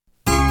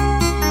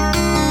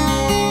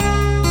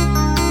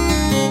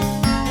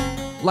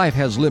Life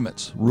has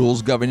limits,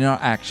 rules governing our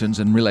actions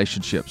and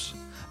relationships.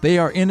 They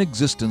are in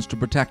existence to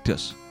protect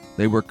us.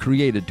 They were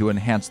created to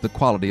enhance the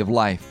quality of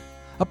life.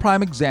 A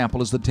prime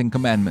example is the Ten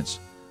Commandments.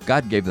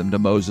 God gave them to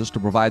Moses to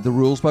provide the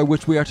rules by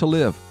which we are to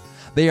live.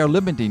 They are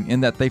limiting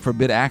in that they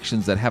forbid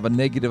actions that have a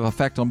negative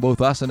effect on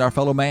both us and our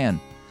fellow man.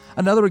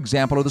 Another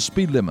example are the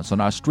speed limits on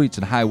our streets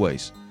and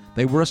highways.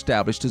 They were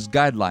established as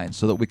guidelines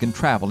so that we can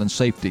travel in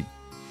safety.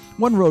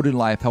 One road in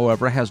life,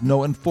 however, has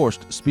no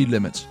enforced speed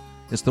limits.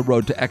 It's the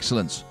road to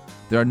excellence.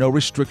 There are no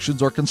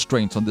restrictions or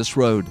constraints on this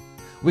road.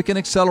 We can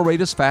accelerate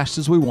as fast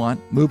as we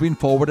want, moving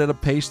forward at a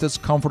pace that's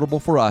comfortable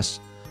for us.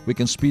 We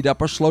can speed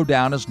up or slow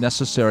down as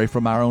necessary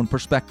from our own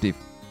perspective.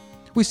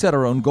 We set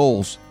our own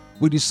goals.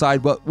 We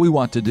decide what we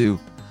want to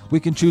do. We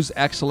can choose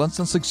excellence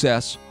and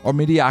success, or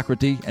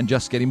mediocrity and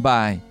just getting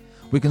by.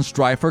 We can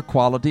strive for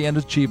quality and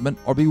achievement,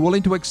 or be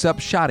willing to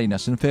accept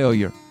shoddiness and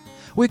failure.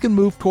 We can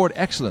move toward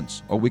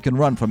excellence, or we can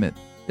run from it.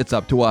 It's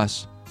up to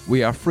us.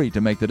 We are free to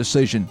make the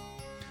decision.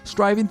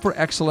 Striving for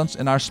excellence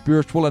in our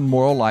spiritual and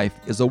moral life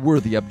is a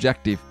worthy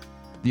objective.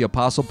 The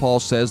Apostle Paul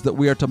says that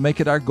we are to make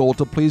it our goal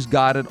to please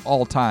God at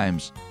all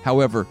times.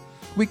 However,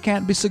 we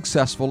can't be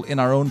successful in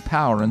our own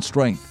power and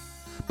strength.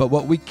 But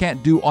what we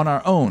can't do on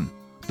our own,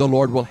 the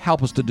Lord will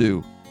help us to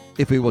do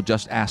if we will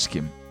just ask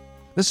Him.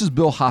 This is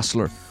Bill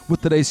Hostler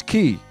with today's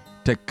Key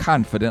to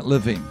Confident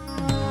Living.